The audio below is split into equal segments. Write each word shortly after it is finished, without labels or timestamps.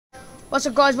What's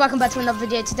up guys, welcome back to another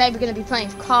video. Today we're going to be playing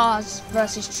cars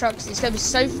versus trucks. It's going to be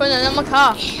so fun, and I'm a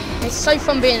car. It's so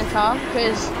fun being a car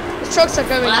because the trucks are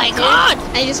going my up god! here,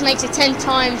 and it just makes it 10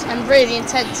 times and really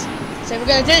intense. So we're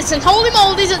going to do this, and holy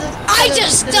moly, I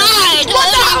just died!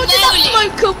 What the hell did that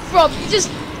smoke come from?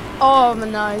 Just, oh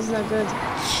no, it's no good.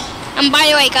 And by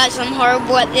the way guys, I'm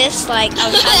horrible at this, like I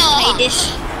was trying to play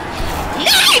this.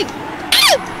 No!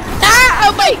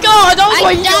 Oh my god, oh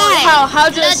my died. god, how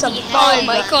did I survive? Oh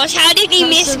my gosh, how did he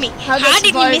miss me? How How did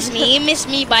he survive? miss me? He missed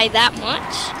me by that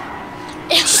much?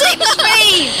 6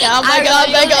 feet! Get up there, get up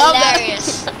there, get up there.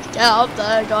 Get up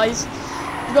there, guys.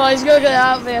 Guys, go get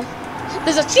out of here.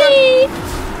 There's a tree.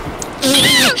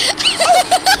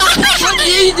 What are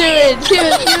you doing?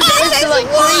 You're like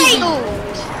crazy.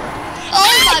 Oh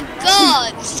my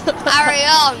god!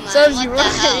 Ariana, Serves you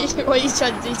right. What are you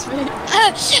trying to do to me?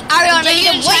 Ariana,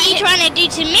 what are you trying to do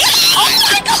to me? Oh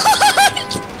my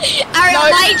god! Ariana,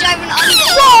 why are you driving under?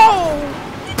 Whoa!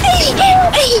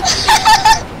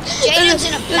 Jaden's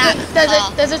in a black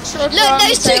car. There's a truck. Look,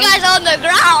 those two guys are on the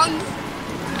ground.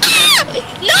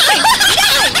 No!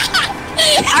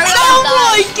 Ariana, oh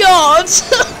my god!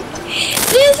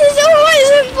 This is always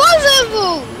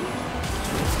impossible!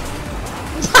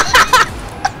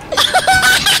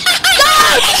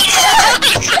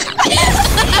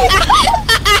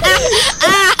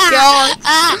 God.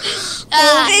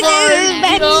 This is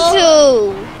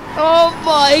mental. Oh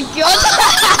my god.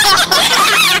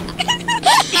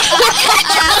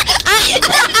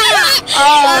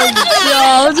 Oh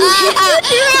god.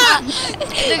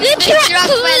 The truck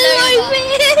fell over.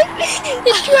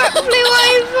 The truck flew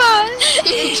over.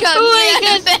 The truck flew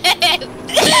over.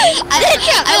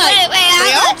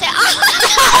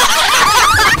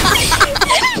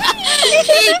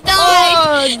 He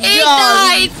died. He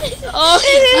died. Oh,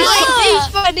 It's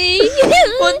funny.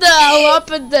 what the hell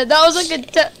happened there? That was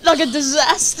like a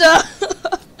disaster.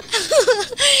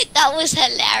 That was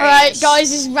hilarious. Alright guys,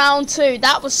 this is round 2.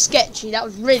 That was sketchy. That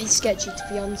was really sketchy, to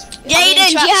be honest with you. Jaden,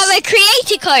 do you have a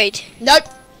creator code? Nope.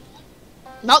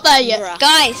 Not there yet.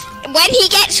 Guys, when he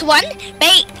gets one,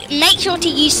 make sure to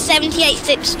use 78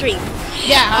 Extreme.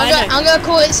 Yeah, I'm gonna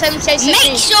call it 78.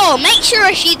 Make sure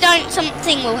if you don't,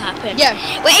 something will happen. Yeah.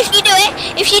 Well, if you do it,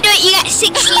 you get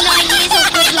 69 years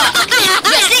of good luck.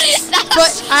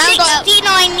 But I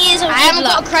 69 years of I haven't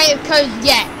good luck. got a creative code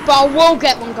yet, but I will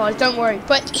get one, guys. Don't worry.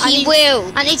 But He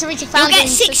will. I need to reach a You'll thousand. get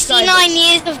 69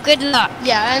 years of good luck.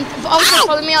 Yeah, and also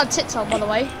follow me on TikTok, by the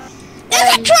way.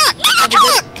 There's a truck! There's a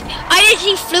truck! I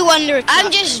literally flew under a truck.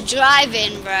 I'm just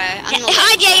driving, bro.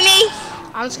 Hi, Jamie.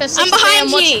 I'm just gonna sit I'm up here behind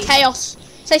and watch you. the chaos.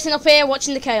 Sitting up here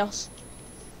watching the chaos.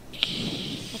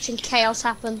 Watching chaos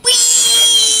happen.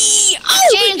 Whee! Oh,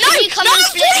 Jaden, can you come and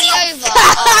flip me over?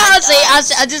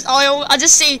 I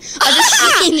just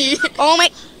seen you. Oh my!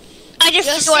 I just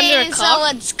You're flew under a seeing car.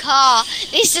 someone's car.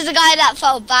 This is the guy that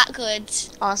fell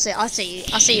backwards. I see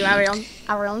you, Arion.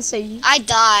 Arion, see you. I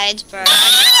died, bro.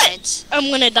 I died. I'm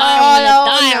gonna die. Oh,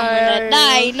 I'm gonna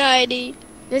die. No, dude.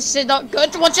 This is not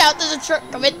good. Watch out, there's a truck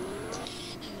coming.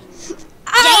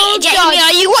 Jamie,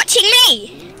 are you watching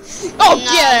me? Oh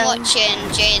No, yeah. I'm watching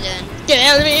Jaden. Get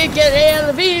out of here, get out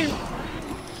of here.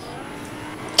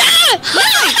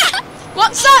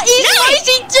 What's that? What is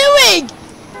he doing?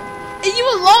 Are you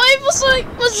alive? What's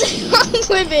wrong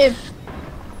with him?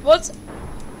 What's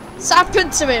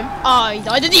happened to him? Oh, he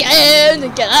died in the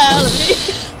end. Get out of here.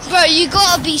 Bro, you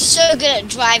gotta be so good at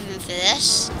driving for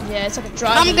this. Yeah, it's like a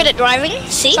driving. I'm good at driving.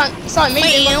 See? It's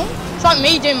like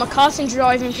me doing my karting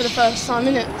driving for the first time,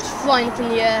 isn't it? Just flying up in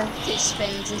the air, it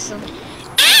spins and stuff.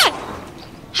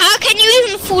 How can you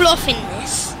even fall off in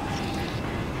this?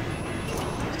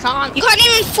 Can't. You can't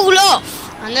even fall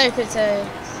off. I know, because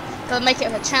gotta make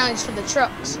it a challenge for the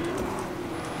trucks.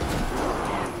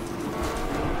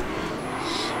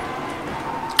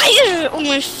 I just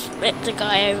almost flipped the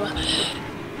guy over.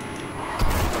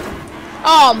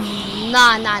 Oh,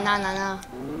 nah.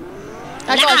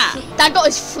 That guy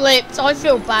is flipped. I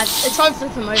feel bad. They try and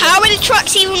flip him over. How are the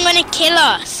trucks even gonna kill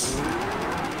us?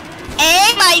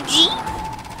 Eh, my G?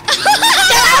 Get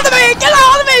out of here! Get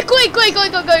out of here! Quick! We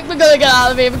gotta get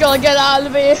out of here. We gotta get out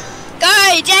of here. Go,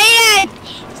 Jaden!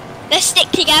 Let's stick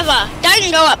together.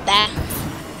 Don't go up there.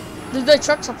 There's no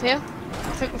trucks up here.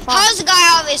 I think we're fine. How's the guy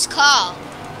out of his car?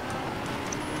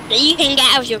 You can get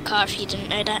out of your car if you didn't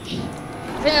know that. I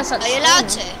think that's like Are you allowed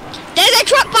to? There's a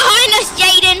truck behind us,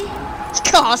 Jaden.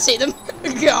 Can't see them.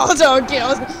 God, oh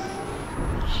God.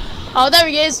 Oh, there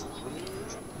he is.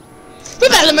 We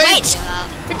better move. Wait.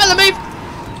 We better move.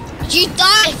 You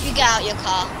die if you get out your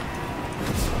car.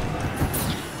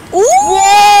 Ooh!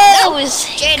 That was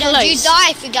Jaden, close. do you die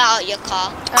if you get out of your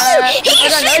car? He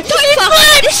flipped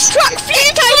over! This truck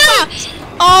flipped over!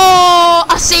 Oh,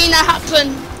 I seen that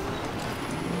happen.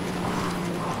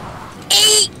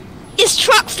 This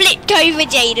truck flipped over,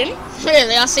 Jaden.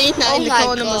 Really, I seen that in the my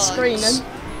corner of my God. screen. Then.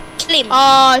 Kill him.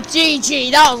 Oh,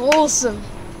 GG, that was awesome.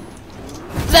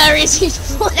 Very easy.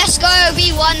 Let's go,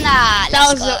 we won that.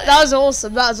 Let's go. That was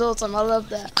awesome. That was awesome. I love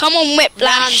that. Come on, Round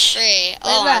Whiplash. 3.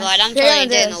 Oh my god, I'm totally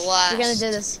doing the worst. We're gonna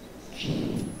do this.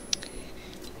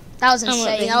 That was I'm not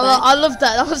insane. being I love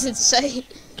that. That was insane.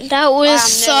 That was I'm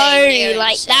so, nearly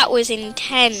like, insane. that was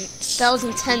intense. That was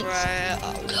intense. Bro,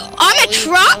 oh god. I'm a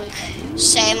truck.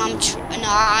 Same, I'm a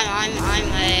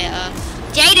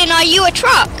Jaden, are you a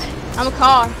truck? I'm a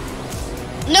car.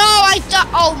 No, I don't.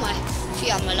 Oh my.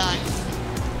 Phew, I'm alive.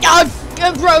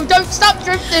 Oh, bro, don't stop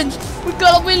drifting. We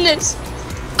gotta win this.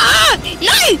 Ah,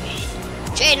 no!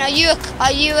 Jaden, are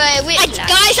you a Whiplash?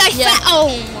 Guys, I Yeah. fell.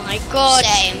 Oh my god.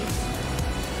 Same.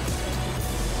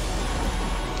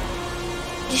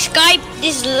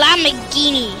 This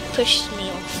Lamborghini pushed me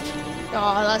off.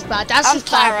 Oh, that's bad. That's I'm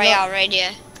just bad Power luck. Royale Radio.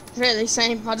 Really,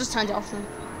 same. I just turned it off then.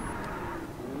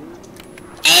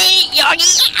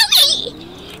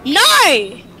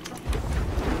 No!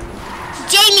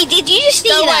 Jamie, did you just see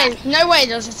No that? way. No way.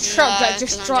 There's a truck No, that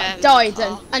just 'cause I'm died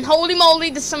driving. then. And holy moly,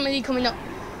 there's somebody coming up.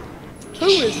 Who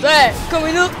is that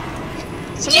coming up?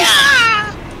 Somebody,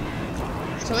 Yeah!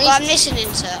 somebody- Well, I'm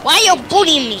listening to. Why are you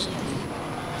bullying me?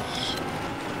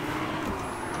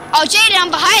 Oh, Jaden, I'm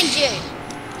behind you.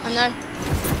 I know.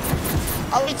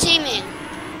 Oh, we're teaming.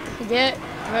 Yeah,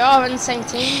 we are on the same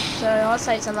team, so I'll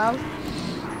say it's allowed.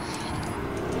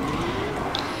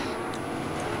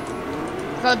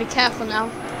 Gotta be careful now.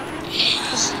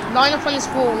 Just line up on this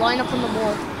wall, line up on the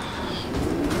wall.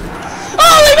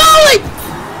 Holy moly!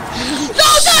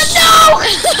 No!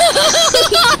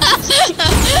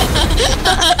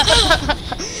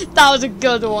 That was a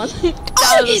good one.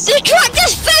 Oh, the truck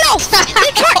just fell off!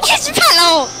 The truck just fell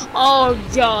off!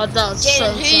 Oh god, that was so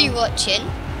Jaden, who are you fun. watching?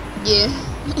 Yeah.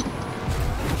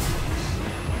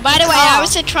 By the way, Car. I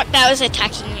was a truck that was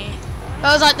attacking you.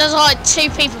 There's like two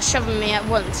people shoving me at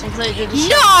once, including the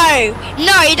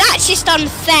No, that's just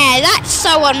unfair. That's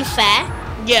so unfair.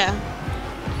 Yeah.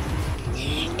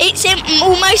 It's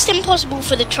almost impossible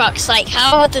for the trucks. Like,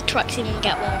 how would the trucks even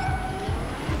get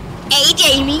one? Hey,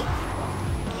 Jamie.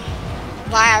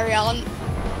 Bye, Ariane.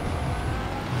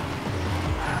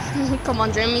 Come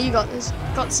on, Jamie, you got this.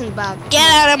 Got this in the bag. Get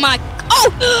out of my... Oh!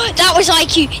 That was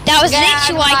IQ. That was Get out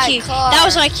literal of my IQ. car. That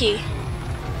was IQ.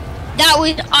 That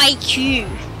was IQ.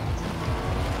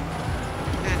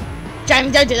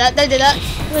 Jamie, don't do that. Don't do that.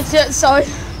 Let's do it. Sorry.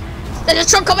 There's a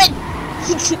truck coming.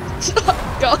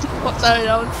 Oh god, what's going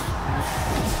on?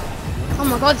 Oh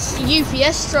my god, it's the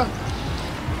UPS truck.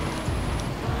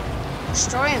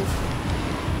 Destroy him.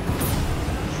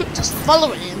 Just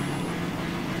following him.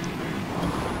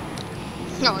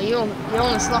 No, you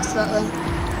almost lost that then.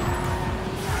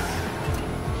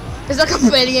 There's like a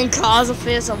billion cars up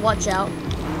here, so watch out.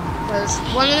 Because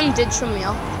one of them did trim me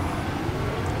off.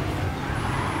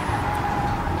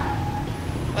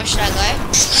 Where should I go?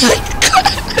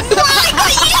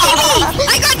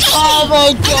 I got Jamie! Oh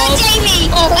my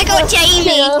god. I got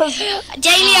Jamie! Oh,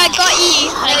 Jamie, I got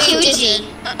you! I No, you killed you! didn't.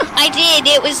 I did,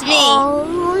 it was me! Oh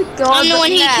my god. I'm the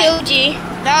one who no. killed you!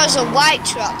 That was a white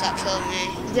truck that killed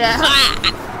me. Yeah.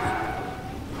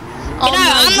 You know,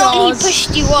 I'm the one who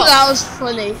pushed you off. That was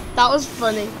funny. That was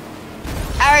funny.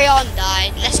 Ariane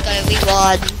died. Let's go, we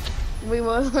won. We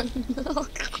were.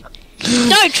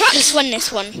 No, trucks won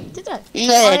this one. Did they?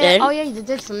 No, they didn't. Oh yeah, you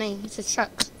did for me. It's a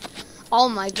truck. Oh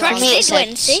my god. Trucks me it did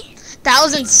win, said- see? That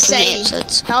was insane. For me it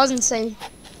said- That was insane.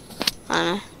 I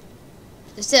know.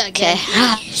 Let's do it Okay.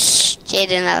 again.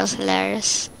 Jaden, that was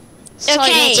hilarious.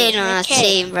 Okay, Jaden on our okay.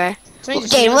 team, bro. Somebody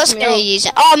just Jaden, what knocked me skill are off. you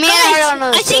using? Oh, me and Guys, Ariane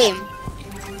on the I think- team.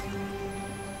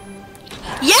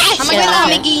 Yes! I'm the in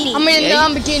Lamborghini. I'm in the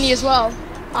Lamborghini as well.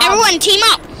 Everyone, team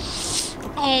up!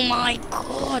 Oh my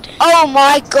god. Oh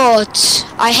my god.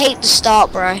 I hate the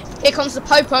start, bro. Here comes the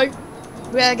popo.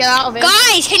 We gotta get out of here.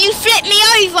 Guys, can you flip me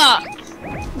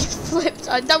over? Flipped.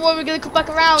 Don't worry, we're gonna come back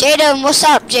around. Jaden, what's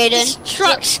up, This Jaden?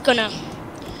 truck's gonna...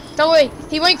 Don't worry,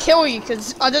 he won't kill you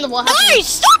because I don't know what happened. No,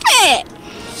 stop it!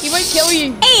 He won't kill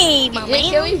you. Hey, my Did he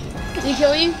kill man. you? Did he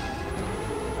kill you?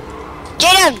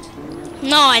 Jaden!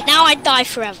 No, now I die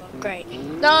forever. Great.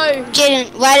 No.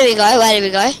 Jaden, where do we go? Where do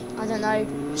we go? I don't know.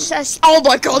 Oh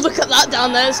my god, look at that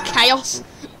down there. It's chaos.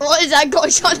 What is that guy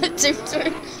trying to do to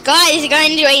him? Guys,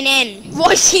 going to an end.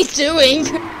 What is he doing?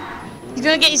 You're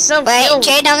gonna get yourself Wait, killed.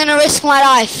 Jaden, I'm gonna risk my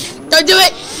life. Don't do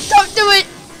it! Don't do it!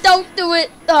 Don't do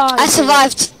it! Oh, I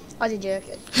survived. I did, yeah,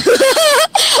 okay.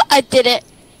 I did it.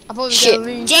 I probably Shit.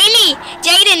 gonna lose.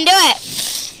 Jaden, do it.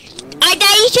 I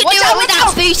dare you to do it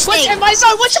without boosting. Watch my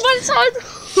side, watch my side.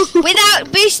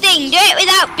 Without boosting, do it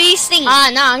without boosting. Nah,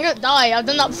 I'm gonna die. I've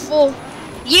done that before.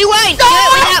 You won't do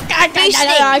it without boosting.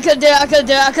 I could do it. I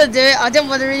could do it. I didn't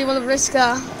really want to risk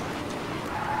her.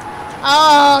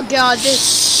 Oh god,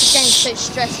 this game's so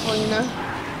stressful, you know.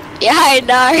 Yeah, I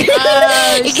know.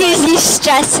 It gives you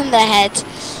stress in the head.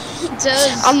 It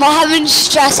does. I'm having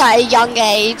stress at a young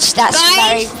age. That's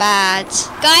very bad.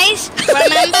 Guys,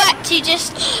 remember to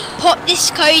just put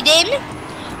this code in.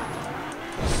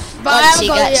 But I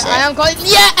am got it.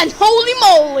 Yeah, and holy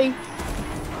moly!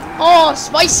 Oh,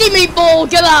 spicy meatball,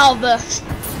 get out of there!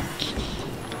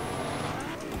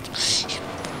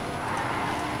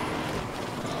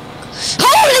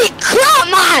 Holy crap,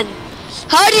 man!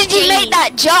 How did you make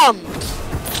that jump?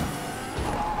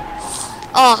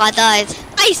 Oh, I died.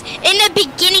 Guys, in the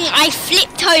beginning I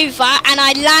flipped over and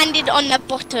I landed on the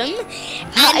bottom.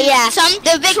 And Yeah,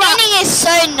 the beginning is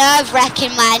so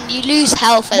nerve-wracking, man. You lose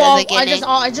health at the beginning. I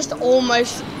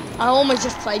almost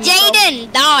just played myself.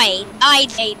 Jaden, die,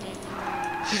 Jaden.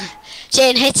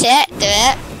 Jane, hit it. Do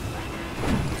it.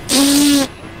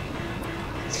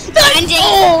 And Jaden.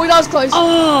 Oh, that was close.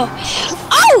 Oh,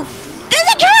 there's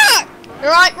a truck.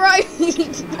 Right.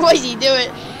 What is he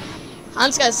doing? I'm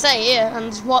just gonna stay here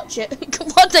and just watch it.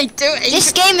 What are they doing?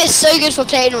 This game is so good for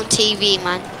playing on TV,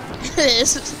 man. It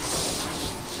is.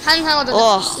 Handheld.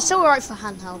 Oh. It's still alright for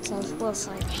handheld, so we'll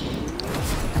say.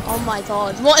 Oh my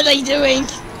god, what are they doing?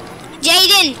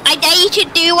 Jaden, I dare you to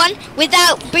do one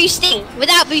without boosting.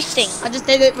 I just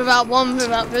did it without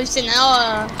boosting.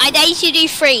 Oh. I dare you to do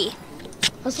 3.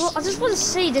 I just want to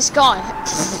see this guy.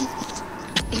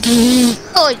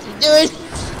 What are you doing?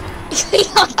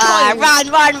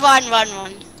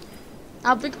 Run.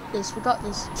 Oh, we got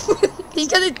this. He's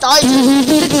gonna die.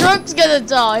 The truck's gonna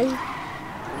die.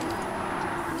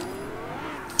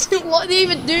 What are they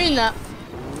even doing that?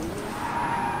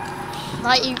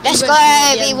 Like, Let's go,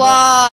 everyone.